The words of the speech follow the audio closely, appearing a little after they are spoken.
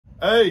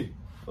Hey,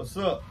 what's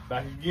up?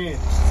 Back again.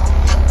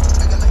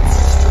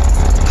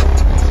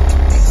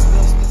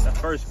 That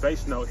first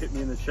bass note hit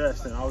me in the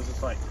chest, and I was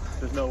just like,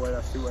 there's no way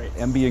that's too late.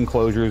 MB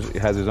Enclosures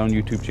has his own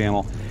YouTube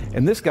channel,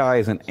 and this guy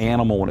is an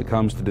animal when it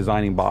comes to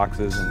designing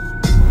boxes.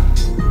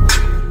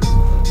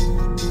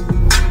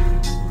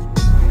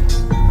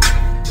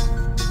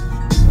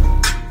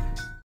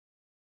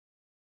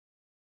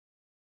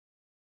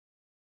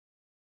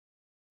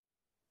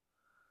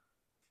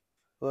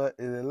 What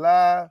is it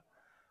live?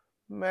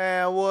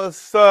 Man,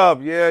 what's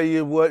up? Yeah,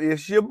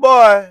 it's your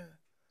boy.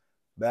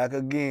 Back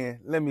again.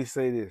 Let me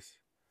say this.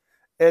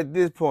 At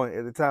this point,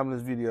 at the time of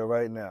this video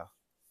right now,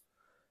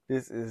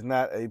 this is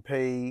not a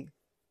paid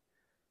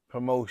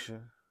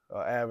promotion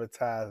or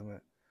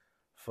advertisement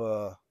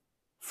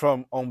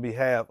on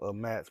behalf of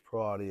MMats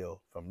Pro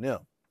Audio from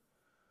them.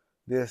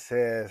 This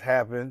has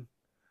happened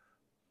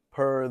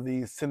per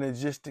the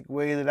synergistic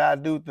way that I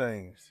do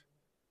things.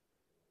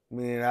 I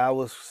mean, I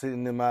was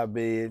sitting in my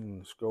bed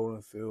and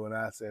scrolling through, and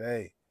I said,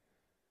 hey,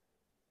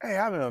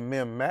 I remember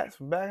MMats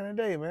from back in the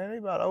day, man. They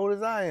about as old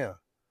as I am.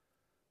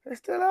 They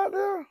still out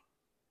there?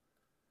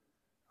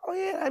 Oh,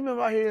 yeah, I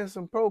remember I hearing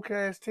some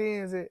Procast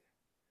 10s.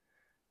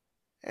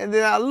 And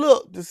then I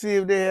looked to see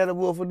if they had a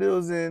woofer that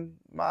was in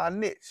my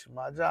niche,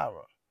 my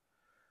genre.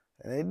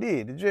 And they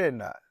did, the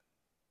Dreadnaught.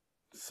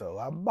 So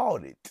I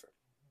bought it.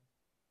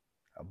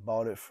 I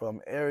bought it from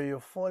Area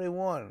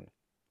 41,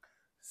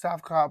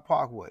 South Cobb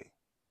Parkway.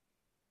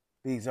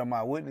 These are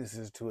my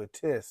witnesses to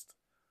attest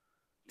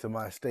to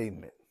my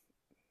statement.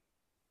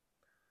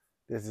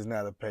 This is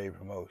not a paid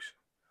promotion.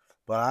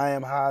 But I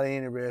am highly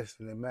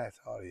interested in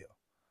MMats Audio.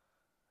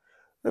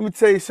 Let me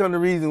tell you some of the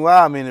reasons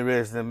why I'm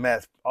interested in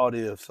MMats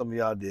Audio, if some of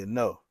y'all didn't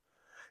know.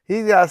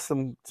 He got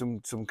some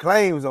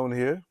claims on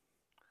here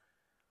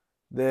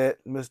that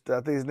I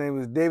think his name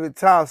is David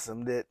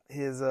Thompson, that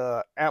his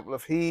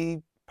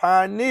he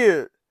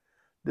pioneered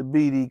the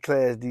BD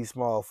Class D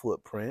small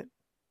footprint.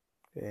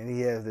 And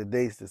he has the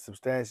dates to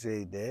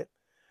substantiate that.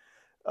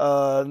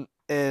 And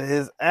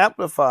his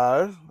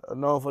amplifiers are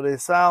known for their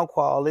sound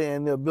quality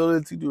and the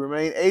ability to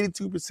remain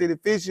 82%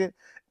 efficient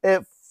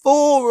at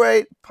full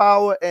rate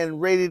power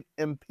and rated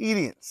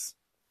impedance.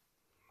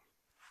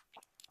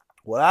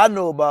 What I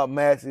know about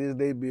MMats is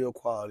they build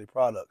quality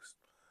products.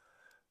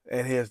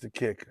 And here's the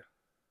kicker.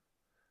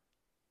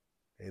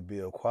 They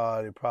build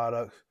quality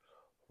products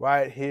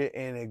right here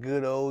in the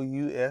good old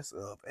US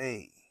of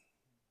A.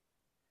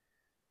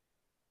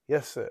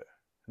 Yes, sir.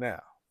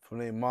 Now, from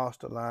their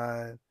Monster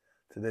line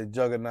to their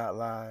Juggernaut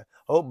line.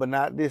 Oh, but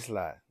not this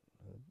line.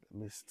 Let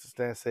me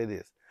say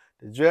this.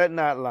 The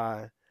Dreadnaught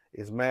line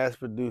is mass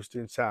produced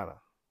in China.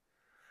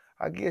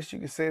 I guess you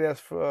could say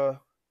that's for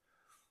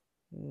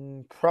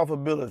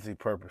profitability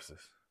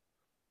purposes.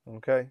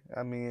 Okay?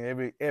 I mean,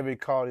 every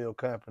cardio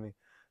company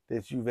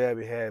that you've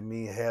ever had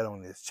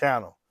on this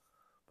channel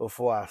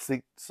before I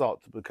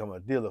sought to become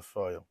a dealer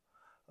for them,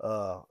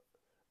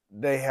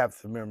 they have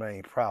to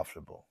remain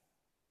profitable.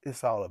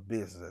 It's all a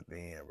business at the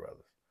end,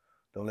 brothers.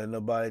 Don't let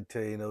nobody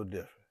tell you no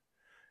different.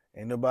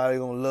 Ain't nobody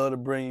gonna love to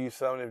bring you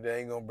something if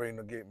they ain't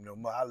gonna get me no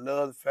more. I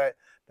love the fact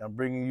that I'm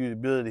bringing you the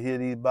ability to hear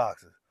these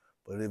boxes.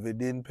 But if it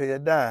didn't pay a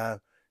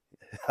dime,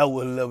 I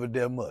wouldn't love it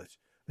that much.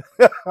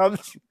 I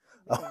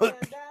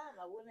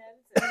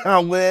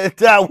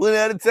went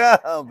out of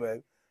town,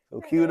 baby.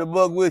 So keep it a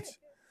buck with you.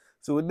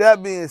 So with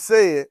that being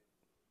said,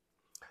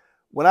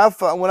 when I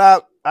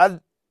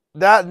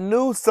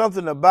knew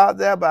something about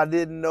that, but I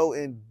didn't know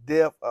in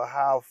depth of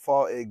how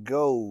far it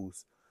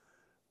goes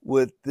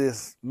with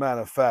this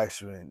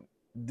manufacturing.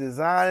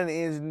 Designed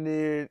and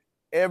engineered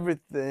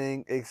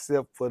everything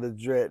except for the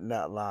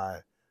Dreadnaught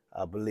line,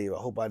 I believe. I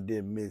hope I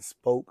didn't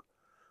misspoke.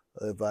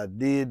 If I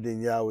did,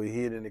 then y'all will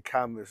hear it in the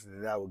comments,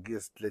 and I will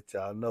just let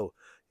y'all know.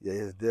 Yeah,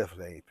 it's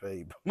definitely ain't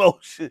paid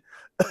promotion.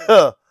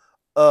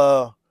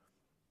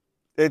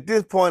 At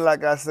this point,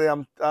 like I say,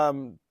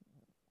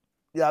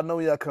 y'all know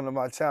y'all come to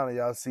my channel,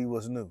 y'all see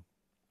what's new.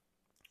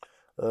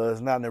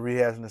 It's not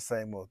rehashing the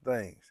same old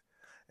things.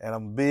 And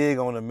I'm big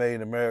on the Made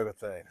in America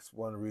thing. That's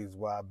one of the reasons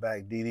why I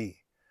back DD.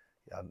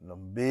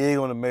 I'm big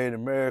on the Made in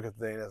America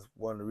thing. That's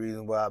one of the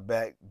reasons why I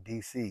back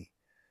DC.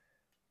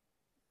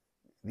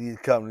 These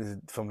companies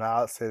from the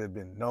outset have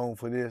been known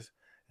for this,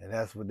 and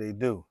that's what they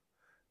do.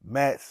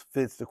 MMats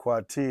fits the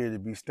criteria to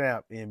be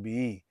stamped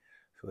MBE.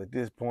 So at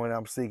this point,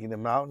 I'm seeking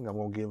them out, and I'm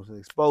going to give them some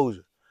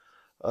exposure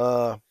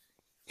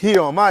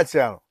here on my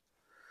channel.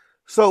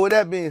 So with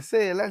that being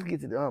said, let's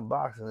get to the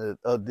unboxing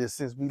of this,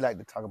 since we like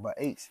to talk about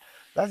 8s.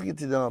 Let's get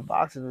to the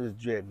unboxing of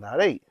this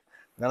Dreadnaught 8.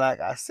 Now, like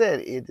I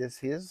said, it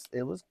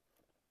was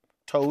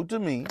told to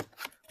me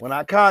when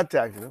I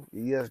contacted him.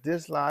 Yes,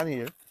 this line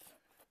here.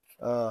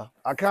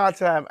 I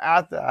contacted him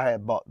after I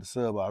had bought the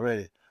sub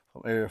already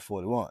from Area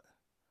 41.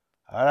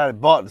 I already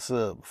bought the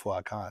sub before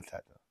I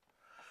contacted him.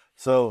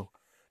 So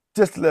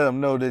just to let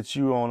them know that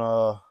you're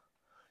gonna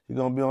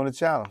be on the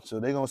channel. So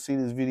they're gonna see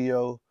this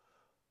video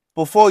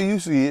before you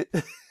see it.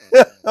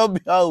 I'll be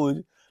honest with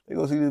you. They're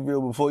gonna see this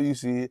video before you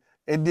see it.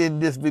 And then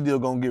this video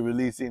gonna get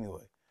released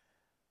anyway.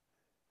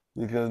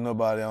 Because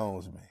nobody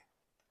owns me.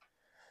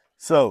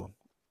 So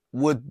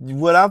what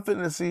I'm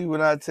finna see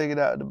when I take it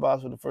out of the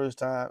box for the first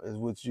time is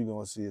what you're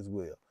gonna see as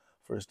well.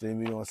 First thing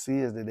we're gonna see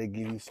is that they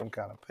give you some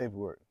kind of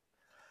paperwork.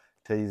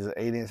 Tell you it's an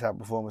 8-inch high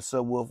performance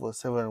subwoofer,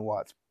 700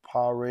 watts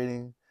power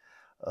rating.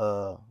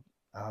 I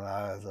don't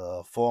know, it's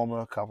a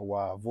former copper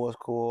wire voice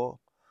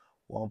coil,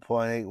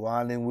 1.8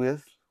 winding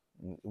width.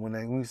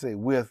 When we say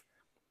width,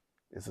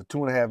 it's a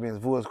 2.5-inch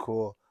voice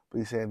coil, but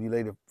you say if you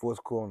lay the voice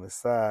coil on the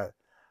side,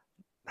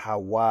 how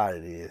wide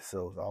it is.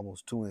 So it's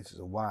almost 2 inches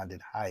of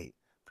winding height,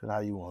 depending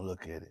how you want to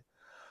look at it.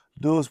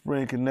 Dual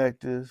spring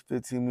connectors,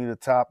 15-meter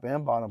top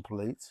and bottom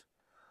plates.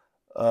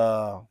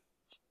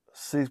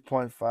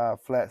 6.5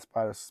 flat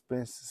spider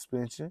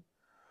suspension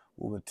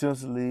with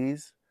tensor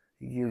leads.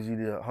 He gives you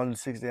the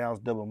 160-ounce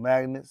double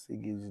magnets. He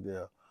gives you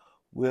the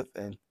width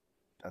and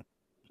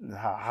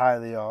how high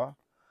they are.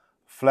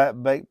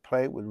 Flat bake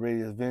plate with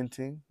radius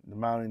venting, the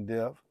mounting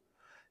depth.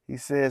 He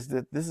says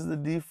that this is the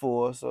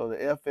D4, so the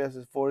FS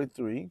is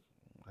 43.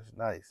 That's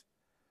nice.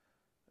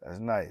 That's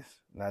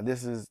nice. Now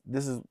this is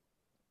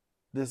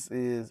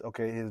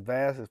okay. His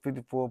VAS is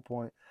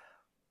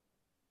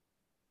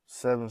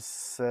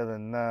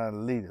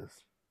 54.779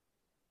 liters.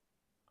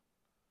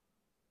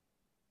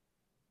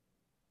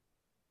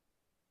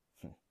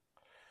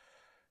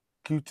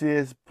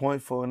 QTS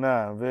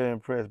 0.49. I'm very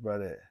impressed by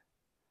that.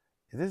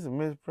 Is this a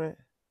misprint?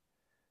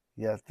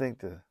 Yeah, I think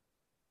the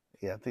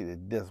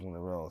decimal in the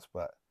wrong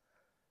spot.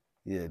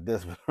 Yeah,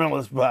 decimal in the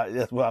wrong spot.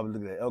 That's what I was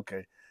looking at.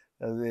 Okay.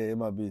 That's it. It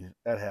might be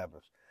that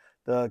happens.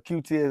 The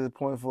QTS is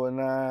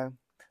 0.49.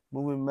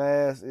 Moving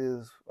mass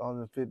is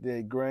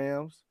 158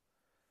 grams.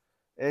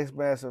 X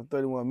mass of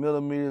 31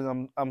 millimeters.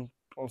 I'm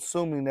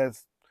assuming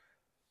that's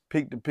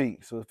peak to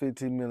peak, so it's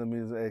 15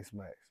 millimeters of X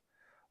max.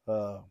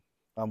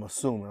 I'm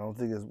assuming. I don't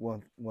think it's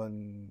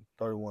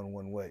 131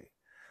 one way.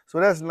 So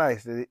that's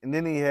nice. And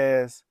then he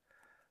has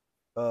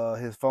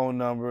his phone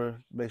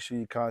number. Make sure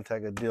you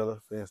contact a dealer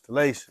for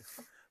installation.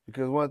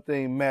 Because one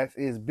thing Max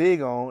is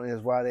big on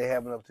is why they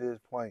haven't up to this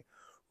point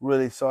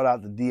really sought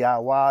out the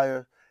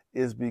DIYer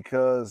is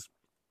because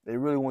they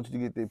really want you to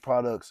get their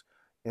products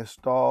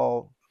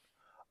installed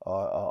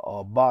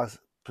or box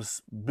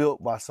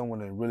built by someone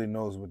that really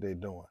knows what they're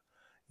doing.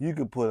 You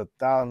could put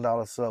 $1,000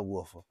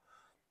 subwoofer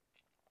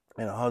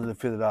in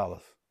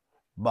 $150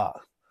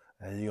 box,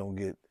 and you're gonna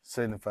get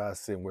 75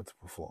 cents worth of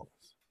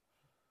performance.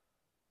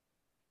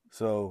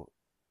 So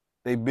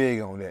they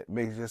big on that.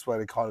 That's why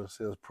they call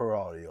themselves Pro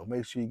Audio.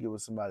 Make sure you get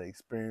with somebody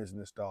experienced in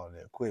installing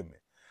their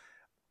equipment.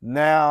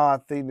 Now I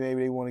think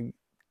maybe they want to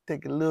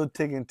take a little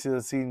tick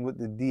into seeing what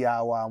the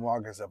DIY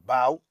market's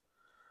about.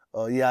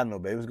 Yeah, I know,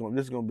 baby. This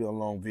is gonna be a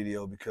long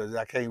video because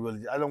I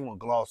don't want to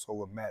gloss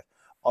over MMats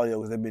Audio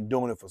because they've been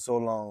doing it for so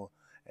long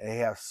and they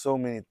have so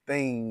many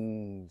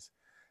things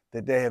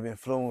that they have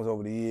influenced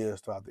over the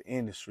years throughout the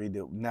industry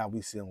that now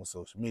we see on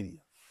social media.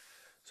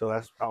 So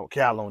I don't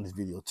care how long this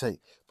video take.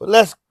 But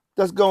let's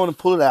go on and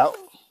pull it out.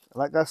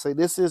 Like I say,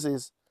 this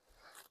is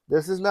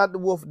not the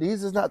woofer.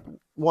 These is not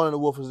one of the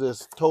woofers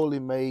that's totally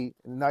made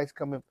in nice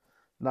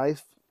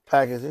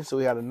packaging. So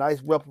we had a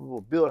nice reputable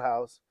build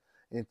house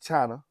in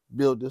China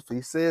built this.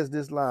 He says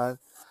this line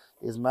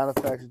is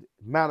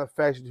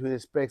manufactured to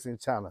his specs in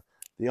China.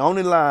 The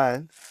only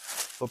line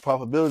for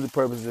profitability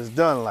purposes is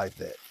done like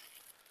that.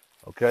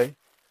 Okay.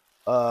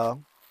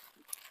 All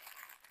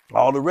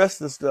the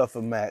rest of the stuff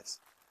for Mats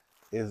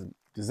is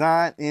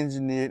designed,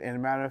 engineered,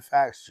 and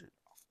manufactured.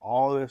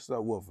 All their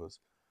subwoofers.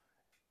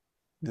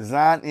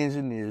 Designed,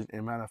 engineered,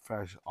 and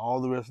manufactured. All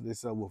the rest of their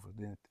subwoofers.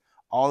 Then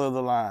all of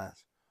the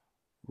lines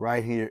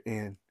right here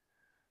in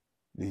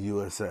the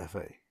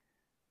USFA.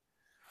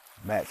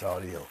 MMats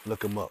Audio.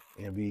 Look them up.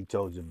 MB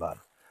told you about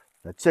it.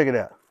 Now check it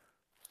out.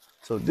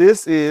 So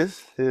this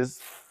is his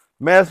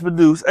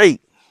mass-produced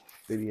 8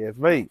 that he has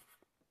made.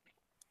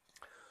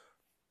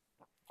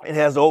 It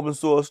has the open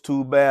source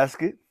tool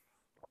basket.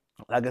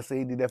 Like I said,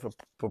 he did that for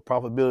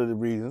profitability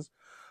reasons,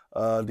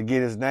 to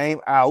get his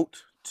name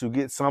out, to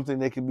get something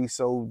that can be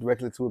sold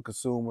directly to a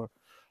consumer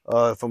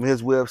from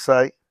his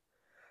website,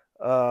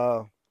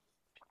 and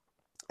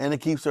to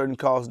keep certain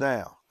costs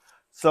down.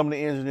 Some of the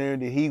engineering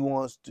that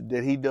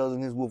he does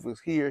in his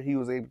woofers here, he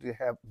was able to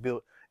have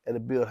built at a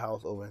build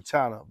house over in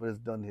China, but it's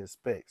done to his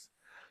specs.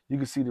 You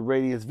can see the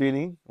radius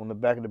venting on the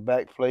back of the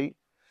back plate.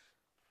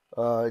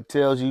 It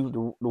tells you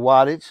the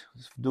wattage,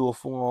 dual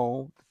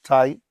 4-ohm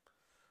type.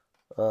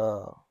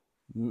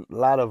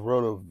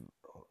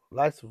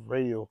 Lots of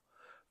radio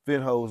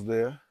vent holes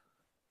there.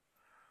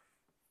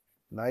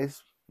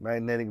 Nice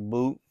magnetic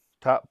boot.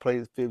 Top plate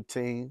is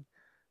 15,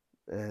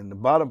 and the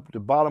bottom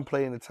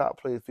plate and the top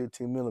plate is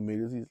 15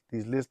 millimeters.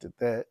 He's listed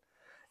that.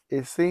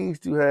 It seems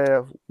to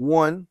have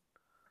one,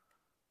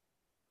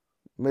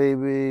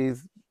 maybe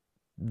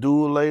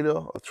dual later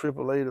or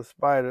triple later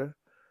spider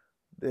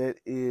that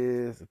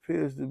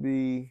appears to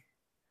be,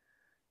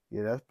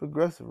 yeah, that's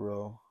progressive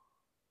roll.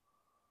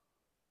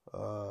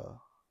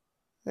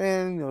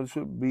 And the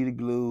triple beaded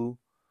glue,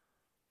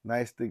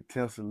 nice thick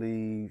tensor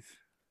leads.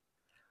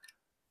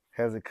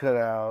 Has a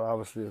cutout,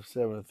 obviously, of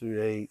 7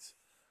 3/8.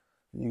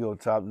 You go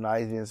top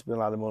nice, you didn't spend a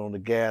lot of money on the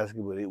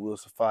gasket, but it will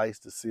suffice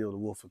to seal the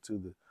woofer to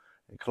the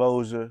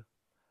enclosure.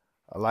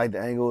 I like the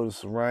angle of the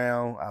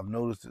surround. I've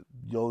noticed that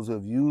those who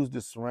have used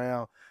the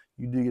surround,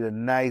 you do get a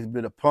nice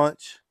bit of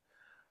punch.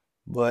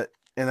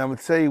 And I'm gonna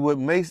tell you what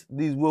makes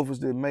these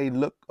woofers that may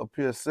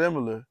appear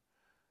similar,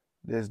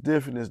 that's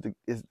different is the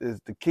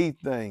key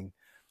thing.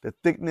 The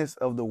thickness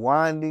of the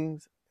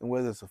windings, and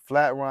whether it's a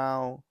flat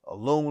round,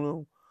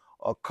 aluminum,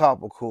 or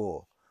copper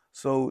core.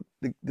 So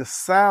the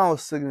sound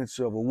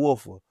signature of a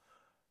woofer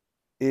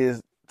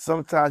is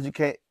sometimes you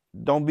can't,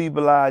 don't be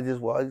belied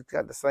just, well, it's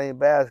got the same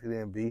basket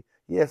MB.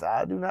 Yes,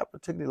 I do not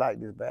particularly like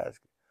this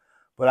basket,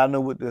 but I know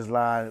what this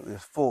line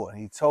is for. And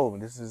he told me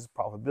this is his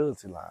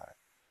profitability line.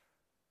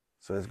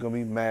 So it's gonna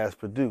be mass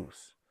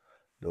produced.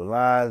 The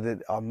lines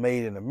that are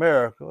made in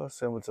America are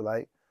similar to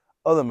like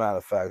other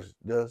manufacturers.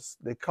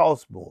 They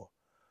cost more.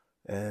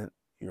 And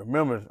you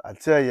remember, I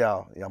tell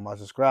y'all my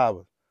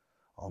subscribers,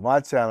 on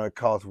my channel it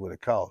costs what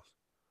it costs.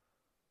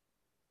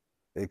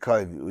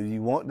 Because if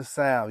you want the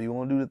sound, you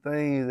want to do the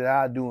things that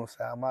I do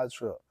inside my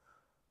truck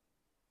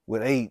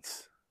with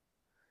 8s,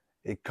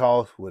 it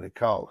costs what it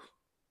costs.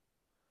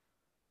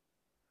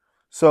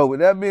 So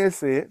with that being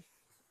said,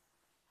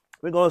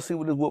 we're going to see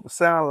what this whoop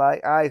sound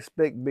like. I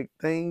expect big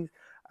things.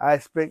 I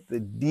expect the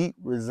deep,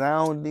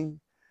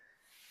 resounding,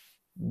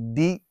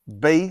 deep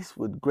bass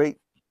with great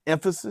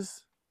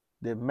emphasis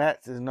that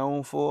MMats is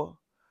known for.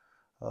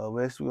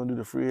 Next, we're going to do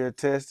the free air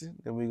testing.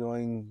 Then we're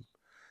going,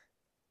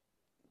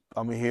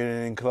 I'm going to hear it in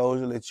the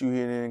enclosure, let you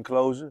hear it in the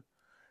enclosure.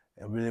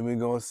 And then we're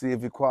going to see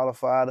if you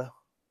qualify to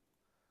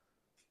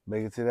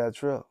make it to that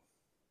truck.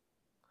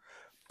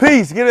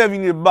 Peace. Get whatever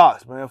you need a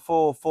box, man.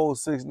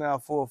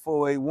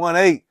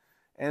 446944818.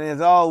 And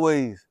as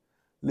always,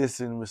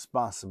 listen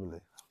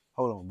responsibly.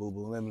 Hold on,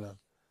 boo-boo. Let me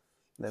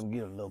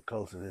get a little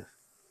closer to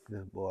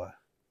this boy.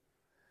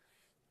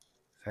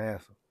 He's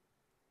handsome.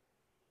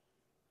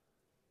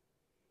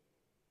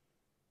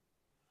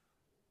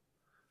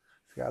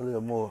 He's got a little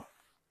more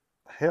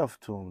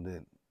heft to him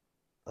than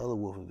other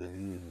woofers that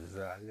he usually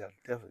design. He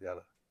definitely got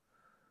a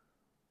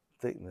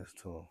thickness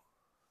to him.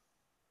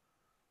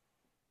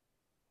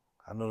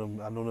 I know the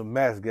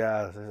MMats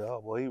guys say,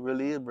 oh boy, he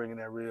really is bringing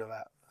that real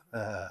out.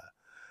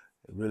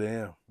 It really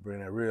am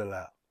bringing that real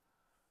out.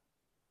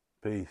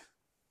 Peace.